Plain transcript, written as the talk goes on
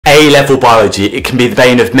A-level biology, it can be the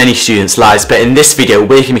bane of many students' lives, but in this video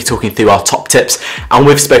we're going to be talking through our top tips, and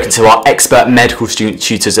we've spoken to our expert medical student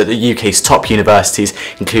tutors at the UK's top universities,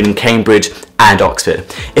 including Cambridge and Oxford.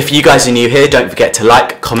 If you guys are new here, don't forget to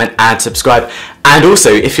like, comment and subscribe. And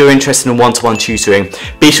also, if you're interested in one-to-one tutoring,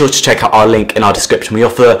 be sure to check out our link in our description. We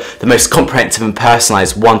offer the most comprehensive and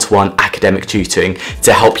personalised one-to-one academic tutoring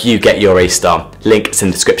to help you get your A-star. Link is in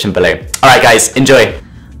the description below. Alright guys, enjoy!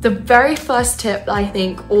 The very first tip that I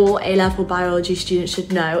think all A-level biology students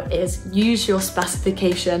should know is use your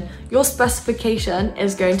specification. Your specification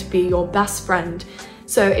is going to be your best friend.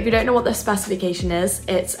 So if you don't know what the specification is,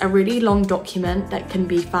 it's a really long document that can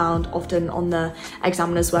be found often on the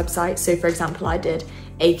examiner's website. So for example, I did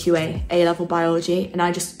AQA, A-level biology, and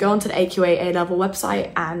I just go onto the AQA A-level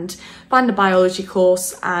website and find a biology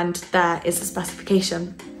course, and there is the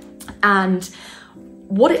specification. And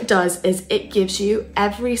what it does is it gives you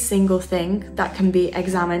every single thing that can be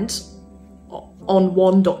examined on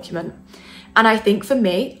one document. And I think for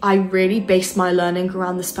me, I really based my learning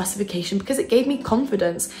around the specification because it gave me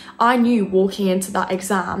confidence. I knew walking into that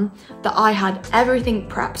exam that I had everything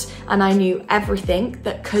prepped and I knew everything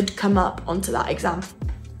that could come up onto that exam.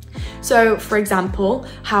 So for example,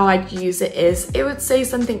 how I'd use it is, it would say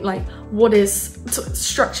something like, what is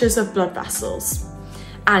structures of blood vessels?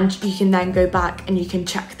 And you can then go back and you can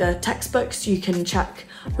check the textbooks, you can check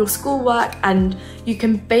your schoolwork, and you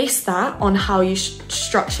can base that on how you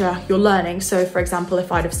structure your learning. So for example,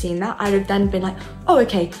 if I'd have seen that, I'd have then been like, oh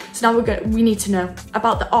okay, so now we need to know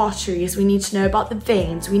about the arteries, we need to know about the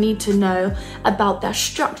veins, we need to know about their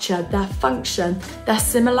structure, their function, their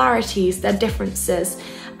similarities, their differences.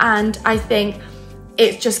 And I think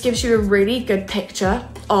it just gives you a really good picture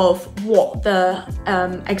of what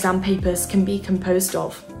the exam papers can be composed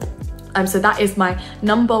of. So that is my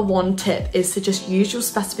number one tip, is to just use your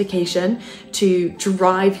specification to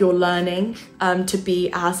drive your learning to be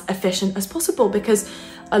as efficient as possible, because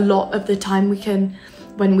a lot of the time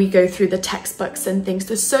when we go through the textbooks and things,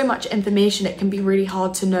 there's so much information, it can be really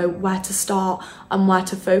hard to know where to start and where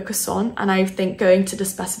to focus on. And I think going to the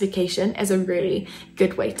specification is a really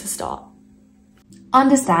good way to start.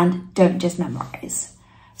 Understand, don't just memorize.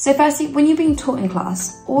 So firstly, when you're being taught in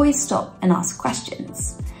class, always stop and ask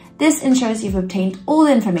questions. This ensures you've obtained all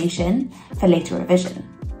the information for later revision.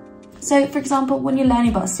 So for example, when you're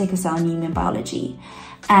learning about sickle cell anemia in biology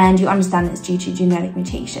and you understand it's due to genetic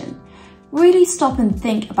mutation, really stop and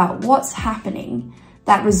think about what's happening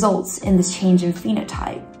that results in this change in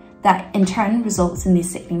phenotype that in turn results in these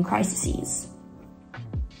sickening crises.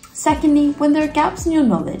 Secondly, when there are gaps in your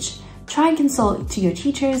knowledge, try and consult to your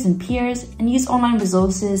teachers and peers and use online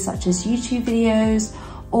resources such as YouTube videos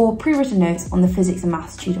or pre-written notes on the Physics and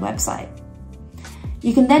Maths Tutor website.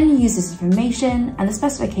 You can then use this information and the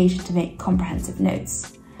specification to make comprehensive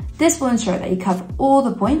notes. This will ensure that you cover all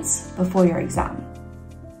the points before your exam.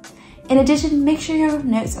 In addition, make sure your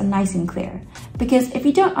notes are nice and clear, because if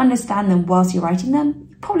you don't understand them whilst you're writing them,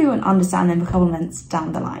 you probably won't understand them a couple of minutes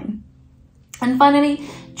down the line. And finally,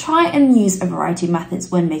 try and use a variety of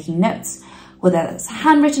methods when making notes, whether it's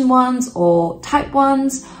handwritten ones or typed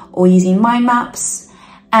ones or using mind maps.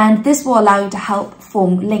 And this will allow you to help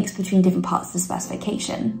form links between different parts of the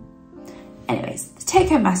specification. Anyways, the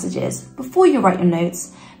take-home message is, before you write your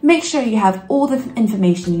notes, make sure you have all the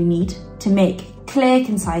information you need to make clear,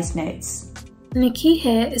 concise notes. And the key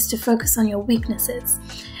here is to focus on your weaknesses.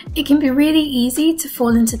 It can be really easy to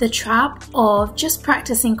fall into the trap of just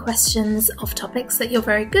practicing questions of topics that you're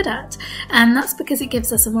very good at, and that's because it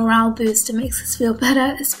gives us a morale boost and makes us feel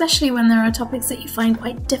better, especially when there are topics that you find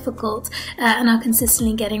quite difficult and are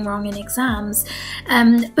consistently getting wrong in exams.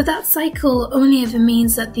 But that cycle only ever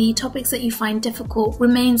means that the topics that you find difficult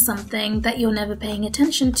remain something that you're never paying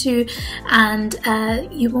attention to, and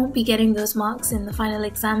you won't be getting those marks in the final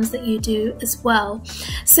exams that you do as well.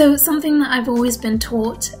 So something that I've always been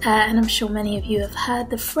taught, and I'm sure many of you have heard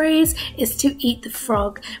the phrase, is to eat the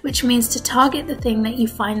frog, which means to target the thing that you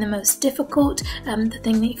find the most difficult, the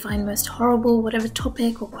thing that you find most horrible, whatever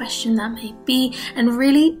topic or question that may be, and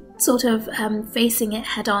really sort of facing it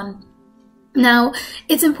head on. Now,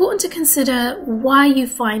 it's important to consider why you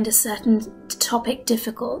find a certain topic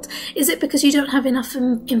difficult. Is it because you don't have enough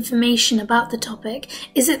information about the topic?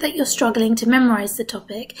 Is it that you're struggling to memorize the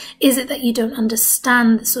topic? Is it that you don't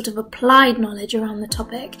understand the sort of applied knowledge around the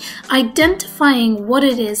topic? Identifying what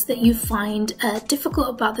it is that you find difficult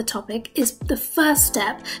about the topic is the first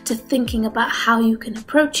step to thinking about how you can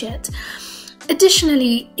approach it.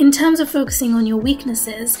 Additionally, in terms of focusing on your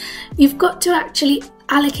weaknesses, you've got to actually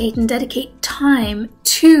allocate and dedicate time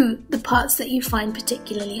to the parts that you find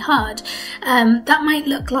particularly hard. That might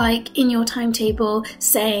look like in your timetable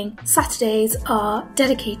saying Saturdays are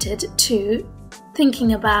dedicated to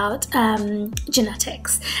thinking about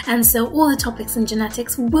genetics, and so all the topics in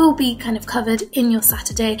genetics will be kind of covered in your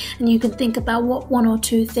Saturday, and you can think about what 1 or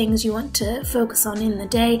 2 things you want to focus on in the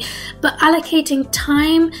day. But allocating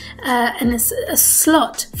time and a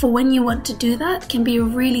slot for when you want to do that can be a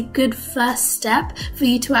really good first step for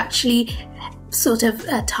you to actually sort of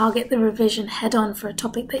target the revision head on for a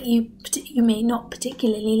topic that you may not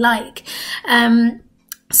particularly like.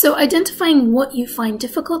 So identifying what you find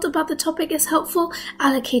difficult about the topic is helpful.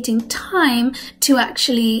 Allocating time to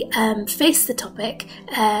actually face the topic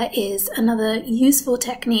is another useful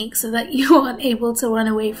technique, so that you aren't able to run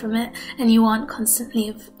away from it and you aren't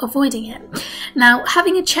constantly avoiding it. Now,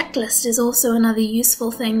 having a checklist is also another useful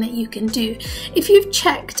thing that you can do. If you've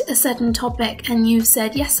checked a certain topic and you've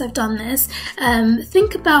said, yes, I've done this,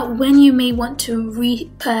 think about when you may want to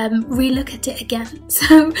re-look at it again.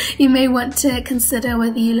 So you may want to consider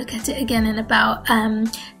whether you look at it again in about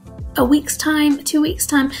a week's time, 2 weeks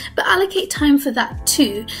time, but allocate time for that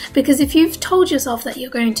too, because if you've told yourself that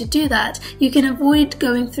you're going to do that, you can avoid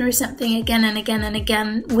going through something again and again and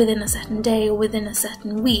again within a certain day or within a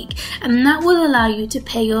certain week, and that will allow you to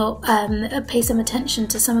pay some attention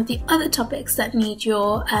to some of the other topics that need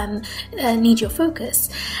your focus.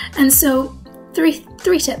 And so three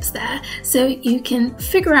tips there. So you can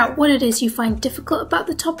figure out what it is you find difficult about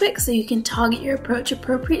the topic, so you can target your approach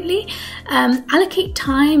appropriately. Allocate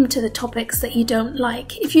time to the topics that you don't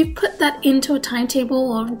like. If you put that into a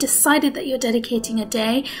timetable or decided that you're dedicating a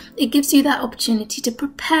day, it gives you that opportunity to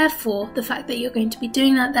prepare for the fact that you're going to be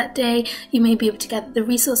doing that day. You may be able to gather the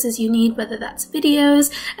resources you need, whether that's videos,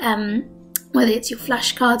 whether it's your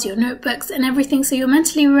flashcards, your notebooks and everything, so you're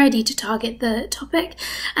mentally ready to target the topic.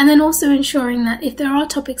 And then also ensuring that if there are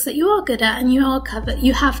topics that you are good at and you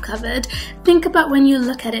have covered, think about when you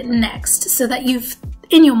look at it next, so that you've,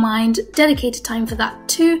 in your mind, dedicated time for that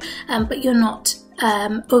too, but you're not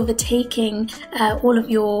overtaking all of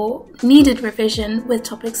your needed revision with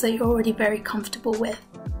topics that you're already very comfortable with.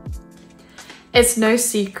 It's no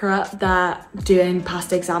secret that doing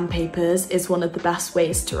past exam papers is one of the best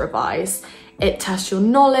ways to revise. It tests your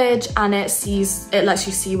knowledge and it lets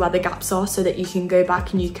you see where the gaps are, so that you can go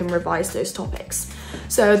back and you can revise those topics.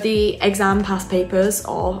 So the exam past papers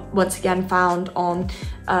are once again found on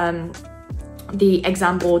the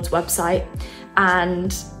exam board's website,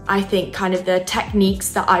 and I think kind of the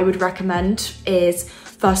techniques that I would recommend is,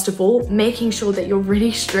 first of all, making sure that you're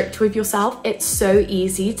really strict with yourself. It's so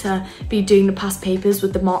easy to be doing the past papers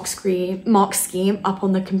with the mark scheme up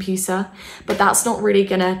on the computer, but that's not really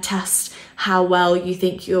gonna test how well you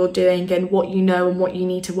think you're doing and what you know and what you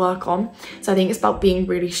need to work on. So I think it's about being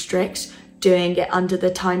really strict, doing it under the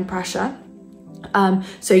time pressure.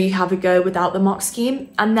 So you have a go without the mark scheme,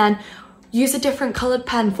 and then use a different coloured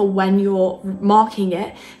pen for when you're marking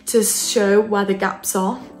it to show where the gaps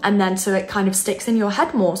are, and then so it kind of sticks in your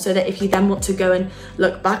head more, so that if you then want to go and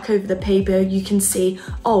look back over the paper, you can see,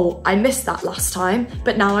 oh, I missed that last time,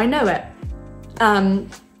 but now I know it.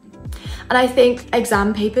 And I think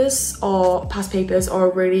exam papers or past papers are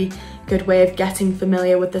a really good way of getting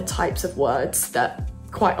familiar with the types of words that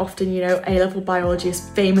quite often, you know, A-level biology is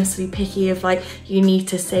famously picky of, like, you need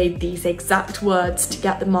to say these exact words to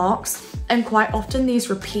get the marks. And quite often these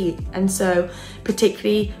repeat, and so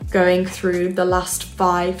particularly going through the last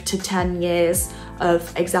 5 to 10 years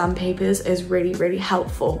of exam papers is really, really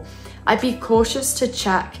helpful. I'd be cautious to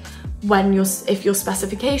check if your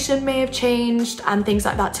specification may have changed and things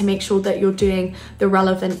like that, to make sure that you're doing the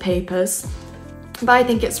relevant papers. But I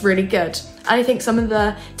think it's really good. And I think some of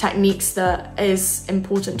the techniques that is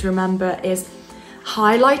important to remember is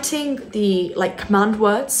highlighting the command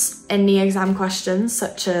words in the exam questions,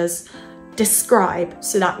 such as describe,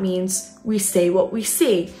 so that means we say what we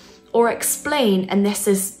see, or explain, and this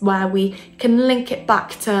is where we can link it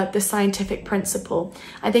back to the scientific principle.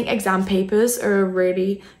 I think exam papers are a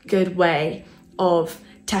really good way of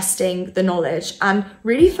testing the knowledge and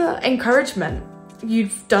really for encouragement.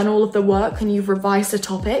 You've done all of the work and you've revised a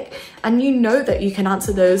topic, and you know that you can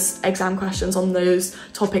answer those exam questions on those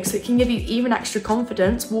topics. It can give you even extra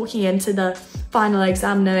confidence walking into the final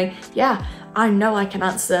exam knowing, yeah, I know I can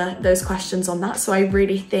answer those questions on that. So I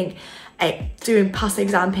really think doing past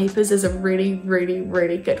exam papers is a really, really,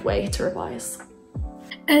 really good way to revise.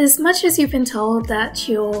 As much as you've been told that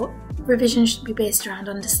your revision should be based around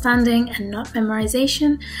understanding and not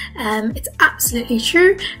memorization. It's absolutely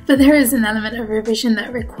true, but there is an element of revision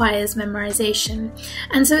that requires memorization.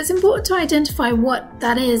 And so it's important to identify what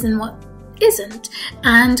that is and what isn't,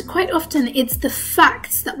 and quite often it's the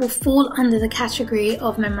facts that will fall under the category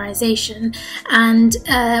of memorization. And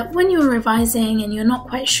when you're revising and you're not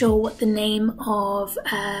quite sure what the name of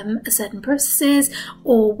a certain process is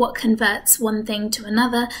or what converts one thing to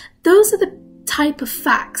another, those are the type of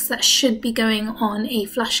facts that should be going on a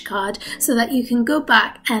flashcard so that you can go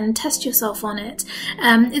back and test yourself on it.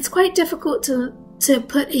 It's quite difficult to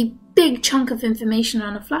put a big chunk of information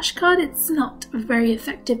on a flashcard. It's not a very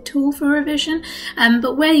effective tool for revision,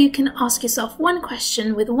 but where you can ask yourself one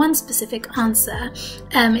question with one specific answer,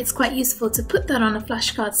 it's quite useful to put that on a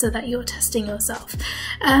flashcard so that you're testing yourself.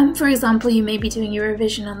 For example, you may be doing your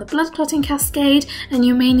revision on the blood clotting cascade, and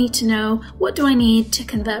you may need to know, what do I need to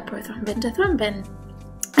convert prothrombin to thrombin?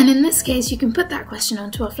 And in this case, you can put that question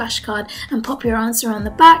onto a flashcard and pop your answer on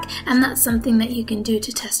the back, and that's something that you can do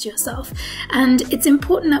to test yourself. And it's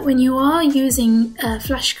important that when you are using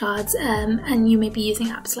flashcards, and you may be using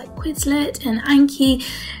apps like Quizlet and Anki,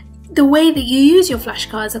 the way that you use your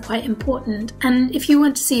flashcards are quite important. And if you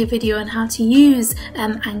want to see a video on how to use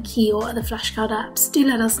Anki or other flashcard apps, do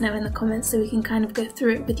let us know in the comments so we can kind of go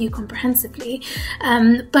through it with you comprehensively.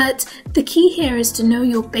 But the key here is to know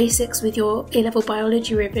your basics with your A-level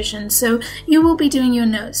biology revision. So you will be doing your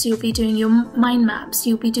notes, you'll be doing your mind maps,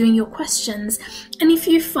 you'll be doing your questions. And if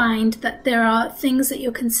you find that there are things that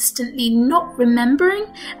you're consistently not remembering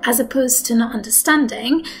as opposed to not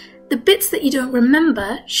understanding, the bits that you don't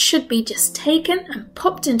remember should be just taken and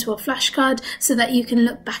popped into a flashcard so that you can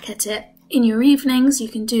look back at it. In your evenings, you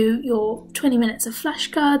can do your 20 minutes of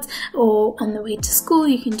flashcards, or on the way to school,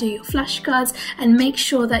 you can do your flashcards, and make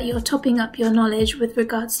sure that you're topping up your knowledge with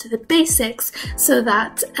regards to the basics so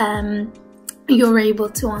that you're able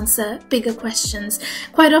to answer bigger questions.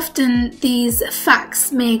 Quite often these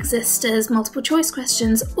facts may exist as multiple choice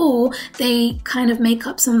questions, or they kind of make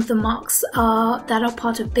up some of the marks that are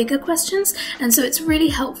part of bigger questions. And so it's really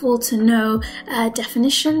helpful to know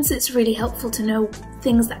definitions. It's really helpful to know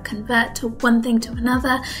things that convert to one thing to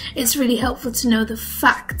another. It's really helpful to know the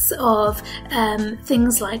facts of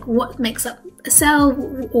things like what makes up a cell,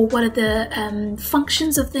 or what are the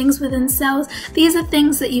functions of things within cells. These are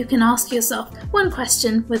things that you can ask yourself one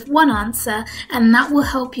question with one answer, and that will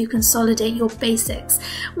help you consolidate your basics.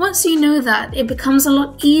 Once you know that, it becomes a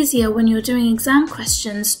lot easier when you're doing exam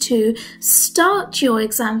questions to start your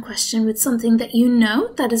exam question with something that you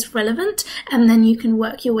know that is relevant, and then you can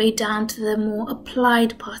work your way down to the more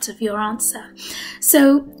applied part of your answer.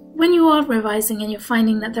 So when you are revising and you're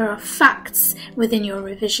finding that there are facts within your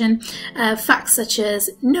revision, facts such as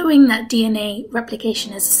knowing that DNA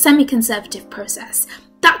replication is a semi-conservative process,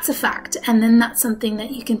 that's a fact, and then that's something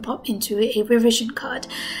that you can pop into a revision card.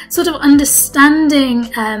 Sort of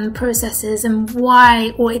understanding processes and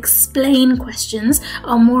why, or explain questions,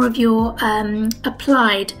 are more of your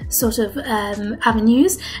applied sort of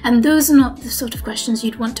avenues, and those are not the sort of questions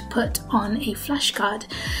you'd want to put on a flashcard.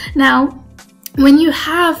 Now, when you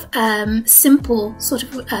have simple sort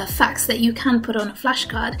of facts that you can put on a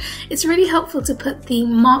flashcard, it's really helpful to put the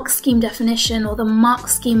mark scheme definition or the mark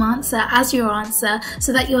scheme answer as your answer,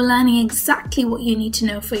 so that you're learning exactly what you need to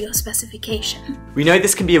know for your specification. We know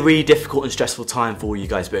this can be a really difficult and stressful time for you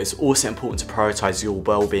guys, but it's also important to prioritise your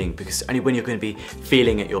well-being, because only when you're going to be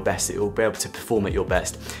feeling at your best that you'll be able to perform at your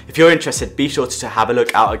best. If you're interested, be sure to have a look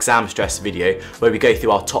at our exam stress video, where we go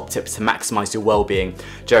through our top tips to maximise your well-being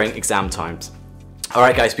during exam times.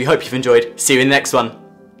 Alright guys, we hope you've enjoyed. See you in the next one.